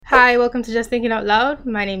Hi, welcome to Just Thinking Out Loud.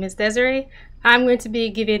 My name is Desiree. I'm going to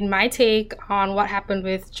be giving my take on what happened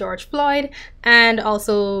with George Floyd and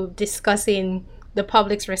also discussing the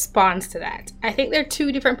public's response to that. I think there are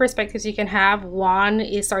two different perspectives you can have. One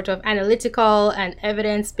is sort of analytical and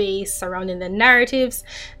evidence-based surrounding the narratives,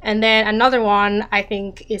 and then another one I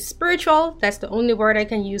think is spiritual. That's the only word I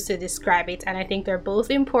can use to describe it, and I think they're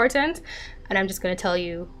both important, and I'm just going to tell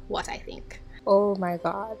you what I think. Oh my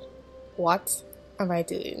god, what am I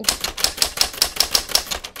doing?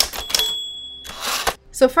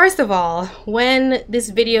 So first of all, when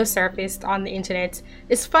this video surfaced on the internet,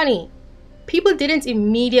 it's funny. People didn't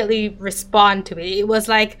immediately respond to it. It was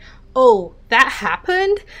like, oh, that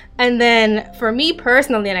happened? And then for me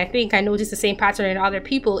personally, and I think I noticed the same pattern in other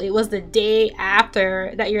people, it was the day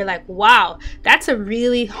after that you're like, wow, that's a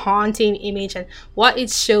really haunting image, and what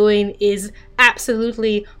it's showing is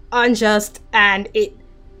absolutely unjust, and it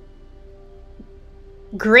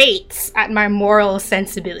grates at my moral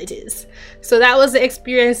sensibilities. So that was the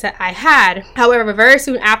experience that I had. However, very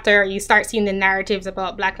soon after, you start seeing the narratives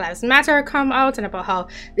about Black Lives Matter come out and about how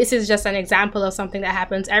this is just an example of something that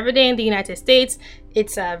happens every day in the United States.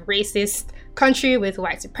 It's a racist country with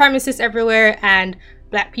white supremacists everywhere, and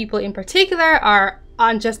Black people in particular are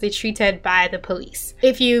unjustly treated by the police.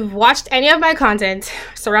 If you've watched any of my content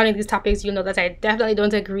surrounding these topics, you'll know that I definitely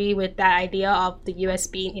don't agree with that idea of the US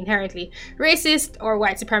being inherently racist or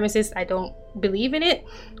white supremacist. I don't believe in it,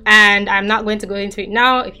 and I'm not going to go into it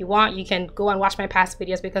now. If you want, you can go and watch my past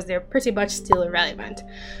videos because they're pretty much still relevant.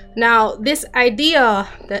 Now, this idea,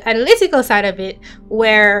 the analytical side of it,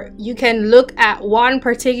 where you can look at one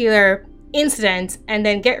particular incident and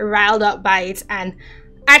then get riled up by it and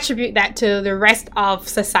attribute that to the rest of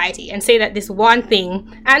society and say that this one thing,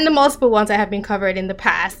 and the multiple ones that have been covered in the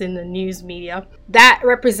past in the news media, that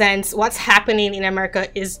represents what's happening in America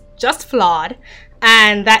is just flawed.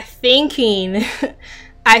 And that thinking,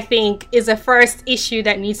 I think, is the first issue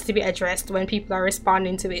that needs to be addressed when people are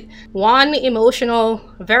responding to it. One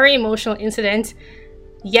very emotional incident,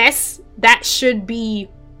 yes, that should be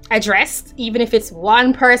addressed, even if it's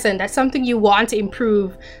one person. That's something you want to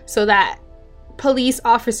improve so that police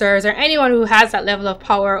officers or anyone who has that level of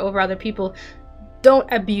power over other people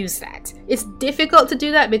don't abuse that. It's difficult to do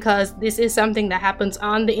that because this is something that happens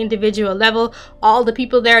on the individual level. All the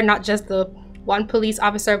people there, not just the one police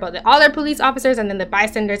officer, but the other police officers and then the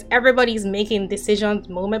bystanders, everybody's making decisions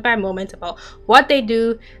moment by moment about what they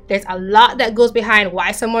do. There's a lot that goes behind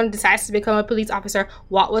why someone decides to become a police officer,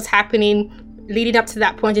 what was happening leading up to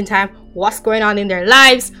that point in time, what's going on in their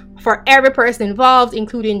lives for every person involved,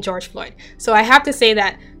 including George Floyd. So I have to say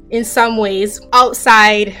that in some ways,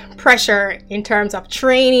 outside pressure in terms of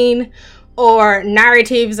training or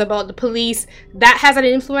narratives about the police, that has an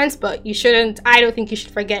influence, but I don't think you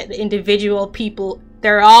should forget the individual people.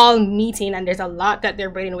 They're all meeting and there's a lot that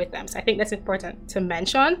they're bringing with them. So I think that's important to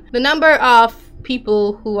mention. The number of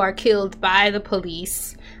people who are killed by the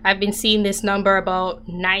police, I've been seeing this number about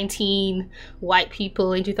 19 white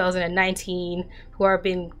people in 2019 who are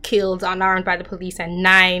being killed unarmed by the police, and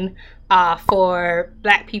 9 for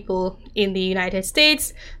Black people in the United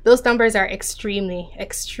States. Those numbers are extremely,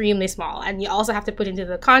 extremely small. And you also have to put into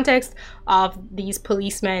the context of these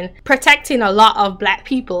policemen protecting a lot of Black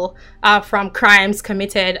people from crimes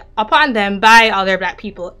committed upon them by other Black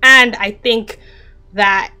people. And I think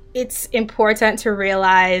that it's important to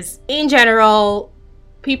realize, in general,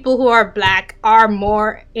 people who are Black are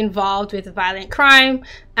more involved with violent crime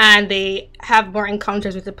and they have more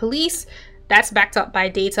encounters with the police. That's backed up by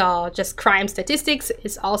data, just crime statistics.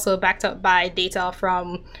 It's also backed up by data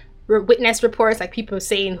from witness reports, like people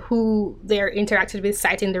saying who they're interacted with,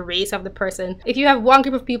 citing the race of the person. If you have one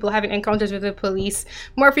group of people having encounters with the police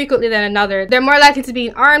more frequently than another, they're more likely to be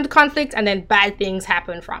in armed conflict, and then bad things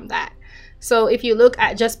happen from that. So if you look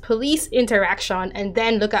at just police interaction and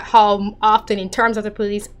then look at how often in terms of the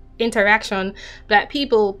police interaction Black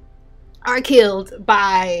people are killed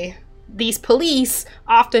by these police,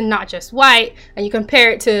 often not just white, and you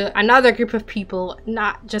compare it to another group of people,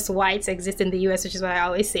 not just whites exist in the US, which is what I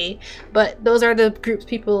always say, but those are the groups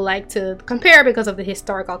people like to compare because of the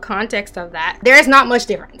historical context of that. There's not much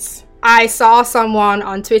difference. I saw someone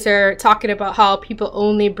on Twitter talking about how people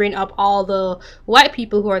only bring up all the white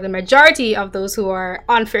people who are the majority of those who are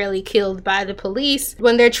unfairly killed by the police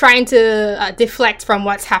when they're trying to deflect from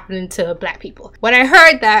what's happening to Black people. When I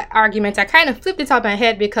heard that argument, I kind of flipped it on my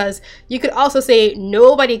head, because you could also say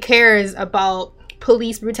nobody cares about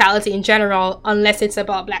police brutality in general unless it's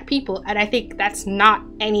about Black people, and I think that's not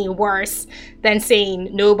any worse than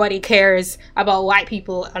saying nobody cares about white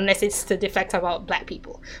people unless it's to deflect about Black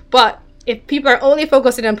people. But If people are only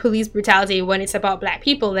focusing on police brutality when it's about Black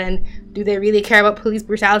people, then do they really care about police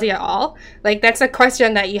brutality at all? Like, that's a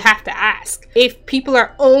question that you have to ask. If people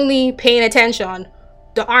are only paying attention,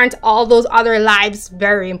 aren't all those other lives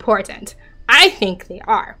very important? I think they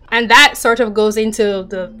are. And that sort of goes into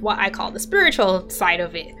what I call the spiritual side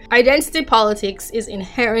of it. Identity politics is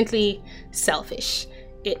inherently selfish.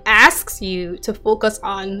 It asks you to focus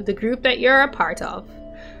on the group that you're a part of,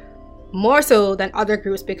 more so than other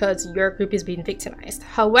groups because your group is being victimized.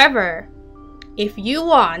 However, if you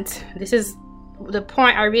want, this is the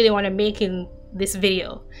point I really want to make in this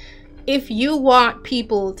video, if you want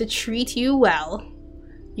people to treat you well,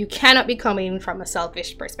 you cannot be coming from a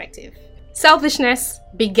selfish perspective. Selfishness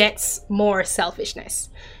begets more selfishness.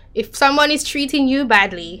 If someone is treating you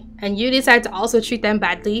badly and you decide to also treat them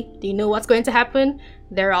badly, do you know what's going to happen?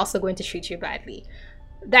 They're also going to treat you badly.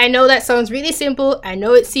 I know that sounds really simple. I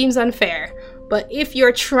know it seems unfair. But if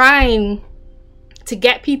you're trying to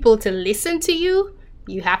get people to listen to you,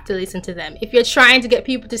 you have to listen to them. If you're trying to get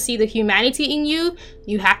people to see the humanity in you,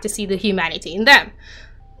 you have to see the humanity in them.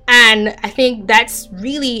 And I think that's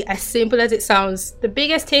really, as simple as it sounds, the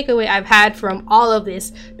biggest takeaway I've had from all of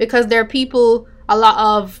this, because there are people, a lot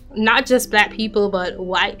of not just Black people, but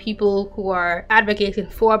white people who are advocating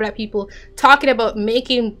for Black people, talking about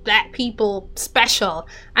making Black people special.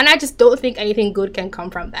 And I just don't think anything good can come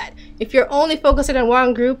from that. If you're only focusing on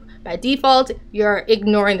one group, by default, you're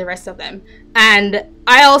ignoring the rest of them. And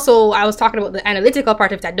I was talking about the analytical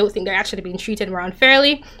part of it. I don't think they're actually being treated more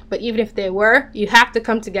unfairly, but even if they were, you have to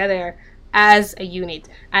come together as a unit.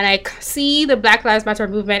 And I see the Black Lives Matter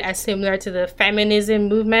movement as similar to the feminism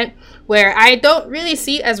movement, where I don't really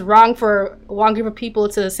see it as wrong for one group of people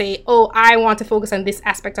to say, oh, I want to focus on this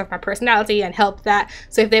aspect of my personality and help that.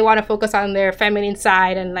 So if they want to focus on their feminine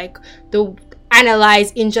side and like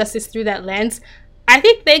analyze injustice through that lens, I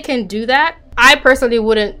think they can do that. I personally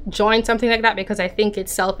wouldn't join something like that because I think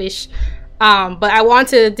it's selfish. But I want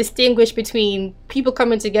to distinguish between people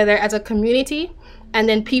coming together as a community and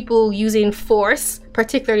then people using force,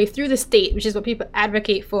 particularly through the state, which is what people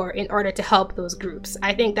advocate for in order to help those groups.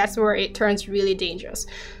 I think that's where it turns really dangerous.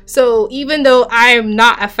 So even though I'm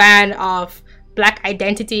not a fan of Black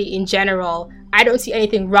identity in general, I don't see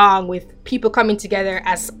anything wrong with people coming together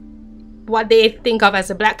as what they think of as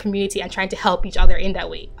a Black community and trying to help each other in that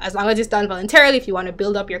way. As long as it's done voluntarily, if you want to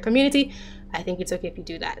build up your community, I think it's okay if you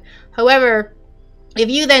do that. However, if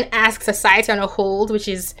you then ask society on a whole, which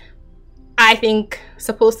is, I think,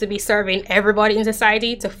 supposed to be serving everybody in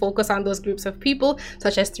society, to focus on those groups of people,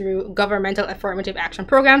 such as through governmental affirmative action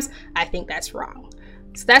programs, I think that's wrong.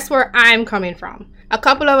 So that's where I'm coming from. A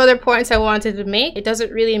couple of other points I wanted to make. It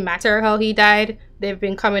doesn't really matter how he died. They've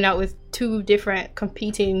been coming out with two different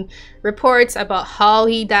competing reports about how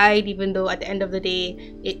he died, even though at the end of the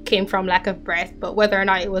day, it came from lack of breath. But whether or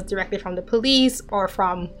not it was directly from the police or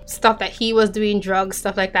from stuff that he was doing, drugs,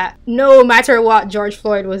 stuff like that, no matter what George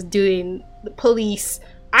Floyd was doing, the police,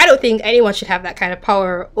 I don't think anyone should have that kind of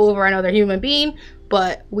power over another human being,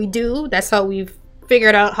 but we do. That's how we've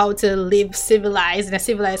figured out how to live civilized in a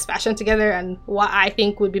civilized fashion together. And what I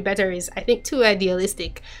think would be better is, I think, too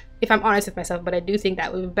idealistic, if I'm honest with myself, but I do think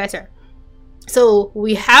that would be better. So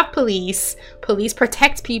we have police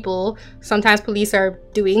protect people. Sometimes police are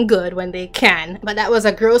doing good when they can, but that was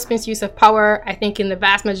a gross misuse of power. I think in the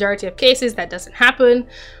vast majority of cases that doesn't happen.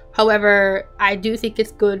 However, I do think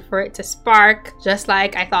it's good for it to spark, just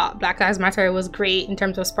like I thought Black Lives Matter was great in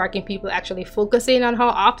terms of sparking people actually focusing on how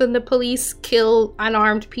often the police kill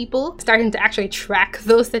unarmed people, starting to actually track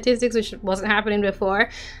those statistics, which wasn't happening before.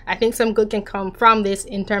 I think some good can come from this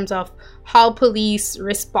in terms of how police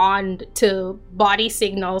respond to body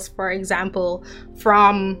signals, for example,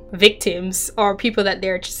 from victims or people that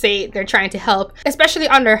they're trying to help, especially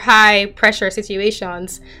under high pressure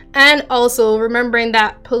situations. And also remembering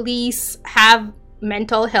that police have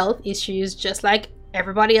mental health issues just like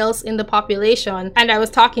everybody else in the population. And I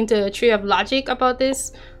was talking to Tree of Logic about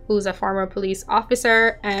this, who's a former police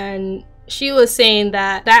officer, and she was saying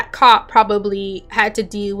that that cop probably had to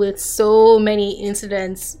deal with so many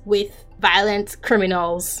incidents with violent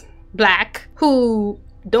criminals, Black, who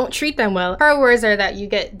don't treat them well. Her words are that you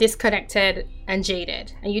get disconnected and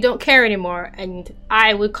jaded and you don't care anymore, and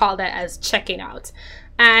I would call that as checking out.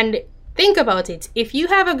 And think about it. If you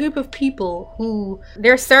have a group of people who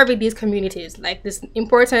they're serving these communities, like, this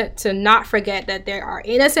important to not forget that there are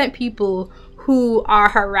innocent people who are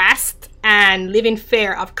harassed and live in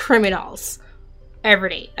fear of criminals every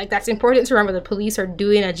day. Like, that's important to remember. The police are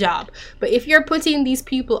doing a job. But if you're putting these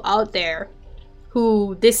people out there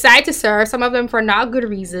who decide to serve, some of them for not good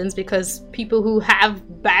reasons, because people who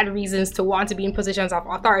have bad reasons to want to be in positions of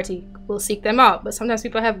authority will seek them out. But sometimes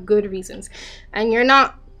people have good reasons, and you're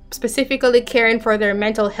not specifically caring for their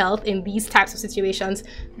mental health in these types of situations.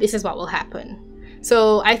 This is what will happen.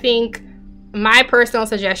 So I think my personal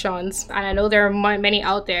suggestions, and I know there are many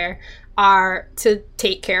out there, are to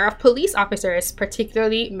take care of police officers,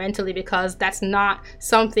 particularly mentally, because that's not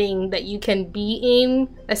something that you can be in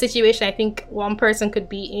a situation I think one person could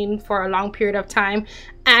be in for a long period of time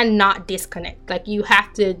and not disconnect. Like, you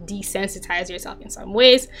have to desensitize yourself in some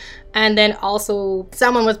ways. And then also,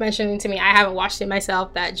 someone was mentioning to me, I haven't watched it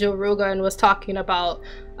myself, that Joe Rogan was talking about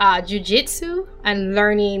jiu-jitsu and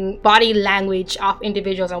learning body language of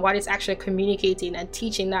individuals and what it's actually communicating, and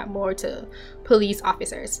teaching that more to police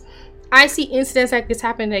officers. I see incidents like this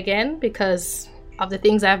happen again because of the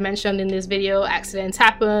things I've mentioned in this video. Accidents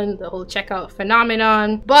happen, the whole checkout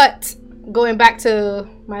phenomenon. But going back to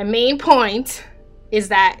my main point is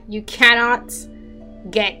that you cannot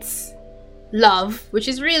get love, which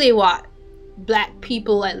is really what Black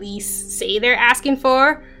people at least say they're asking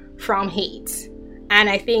for, from hate. And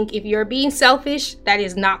I think if you're being selfish, that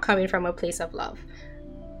is not coming from a place of love.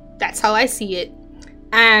 That's how I see it.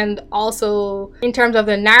 And also, in terms of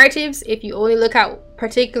the narratives, if you only look at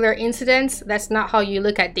particular incidents, that's not how you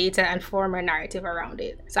look at data and form a narrative around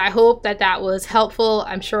it. So I hope that that was helpful.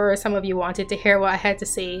 I'm sure some of you wanted to hear what I had to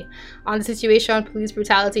say on the situation. Police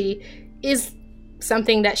brutality is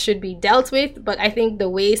something that should be dealt with, but I think the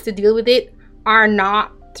ways to deal with it are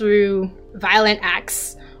not through violent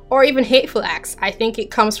acts or even hateful acts. I think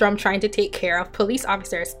it comes from trying to take care of police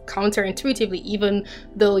officers counterintuitively. Even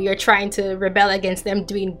though you're trying to rebel against them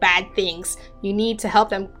doing bad things, you need to help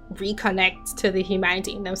them reconnect to the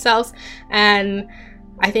humanity in themselves. And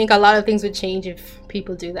I think a lot of things would change if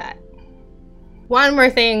people do that. One more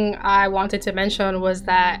thing I wanted to mention was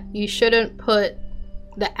that you shouldn't put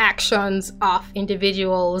the actions of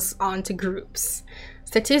individuals onto groups.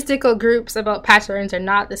 Statistical groups about patterns are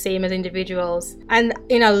not the same as individuals. And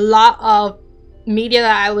in a lot of media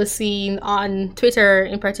that I was seeing on Twitter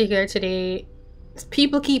in particular today,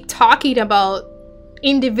 people keep talking about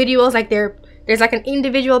individuals like there's like an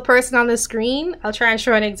individual person on the screen. I'll try and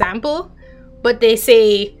show an example, but they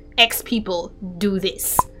say X people do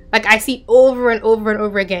this. Like, I see over and over and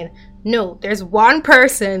over again. No, there's one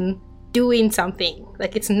person doing something.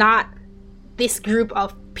 Like, it's not this group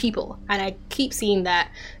of people, and I keep seeing that,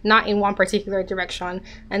 not in one particular direction.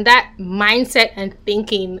 And that mindset and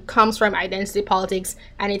thinking comes from identity politics,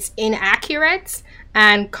 and it's inaccurate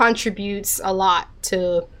and contributes a lot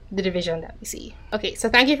to the division that we see. Okay, so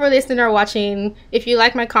thank you for listening or watching. If you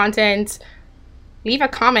like my content, leave a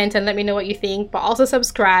comment and let me know what you think, but also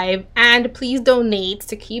subscribe, and please donate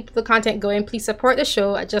to keep the content going. Please support the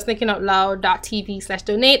show at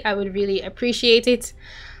justthinkingoutloud.tv/donate. I would really appreciate it.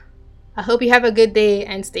 I hope you have a good day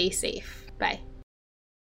and stay safe. Bye.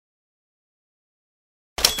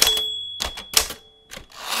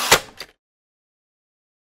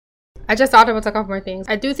 I just thought about a couple more things.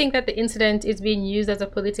 I do think that the incident is being used as a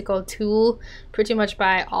political tool pretty much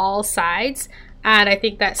by all sides. And I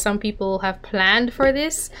think that some people have planned for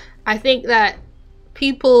this. I think that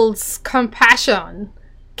people's compassion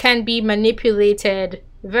can be manipulated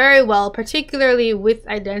very well, particularly with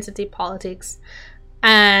identity politics.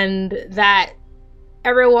 And that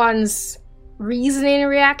everyone's reasoning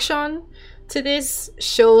reaction to this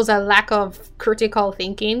shows a lack of critical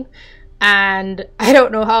thinking. And I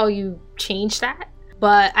don't know how you change that.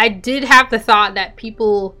 But I did have the thought that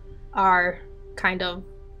people are kind of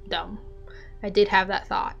dumb. I did have that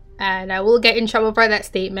thought. And I will get in trouble for that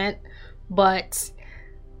statement. But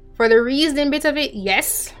for the reasoning bit of it,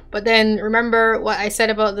 yes. But then remember what I said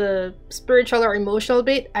about the spiritual or emotional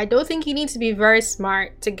bit. I don't think you need to be very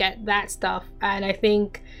smart to get that stuff. And I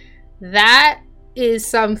think that is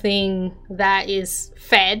something that is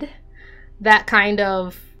fed, that kind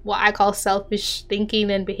of what I call selfish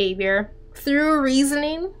thinking and behavior, through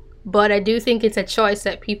reasoning. But I do think it's a choice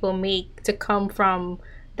that people make to come from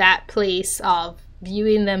that place of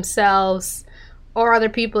viewing themselves or other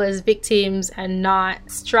people as victims and not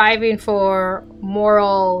striving for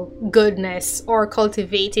moral goodness or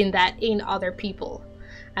cultivating that in other people.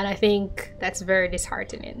 And I think that's very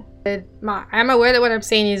disheartening. I'm aware that what I'm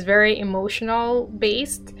saying is very emotional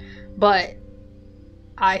based, but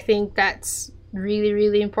I think that's really,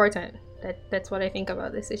 really important. That's what I think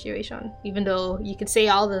about this situation. Even though you could say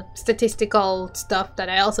all the statistical stuff that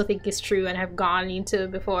I also think is true and have gone into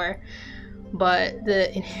before. But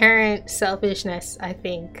the inherent selfishness, I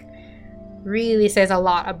think, really says a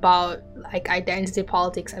lot about like identity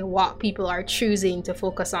politics and what people are choosing to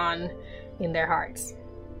focus on in their hearts.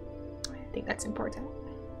 I think that's important.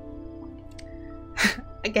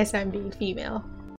 I guess I'm being female.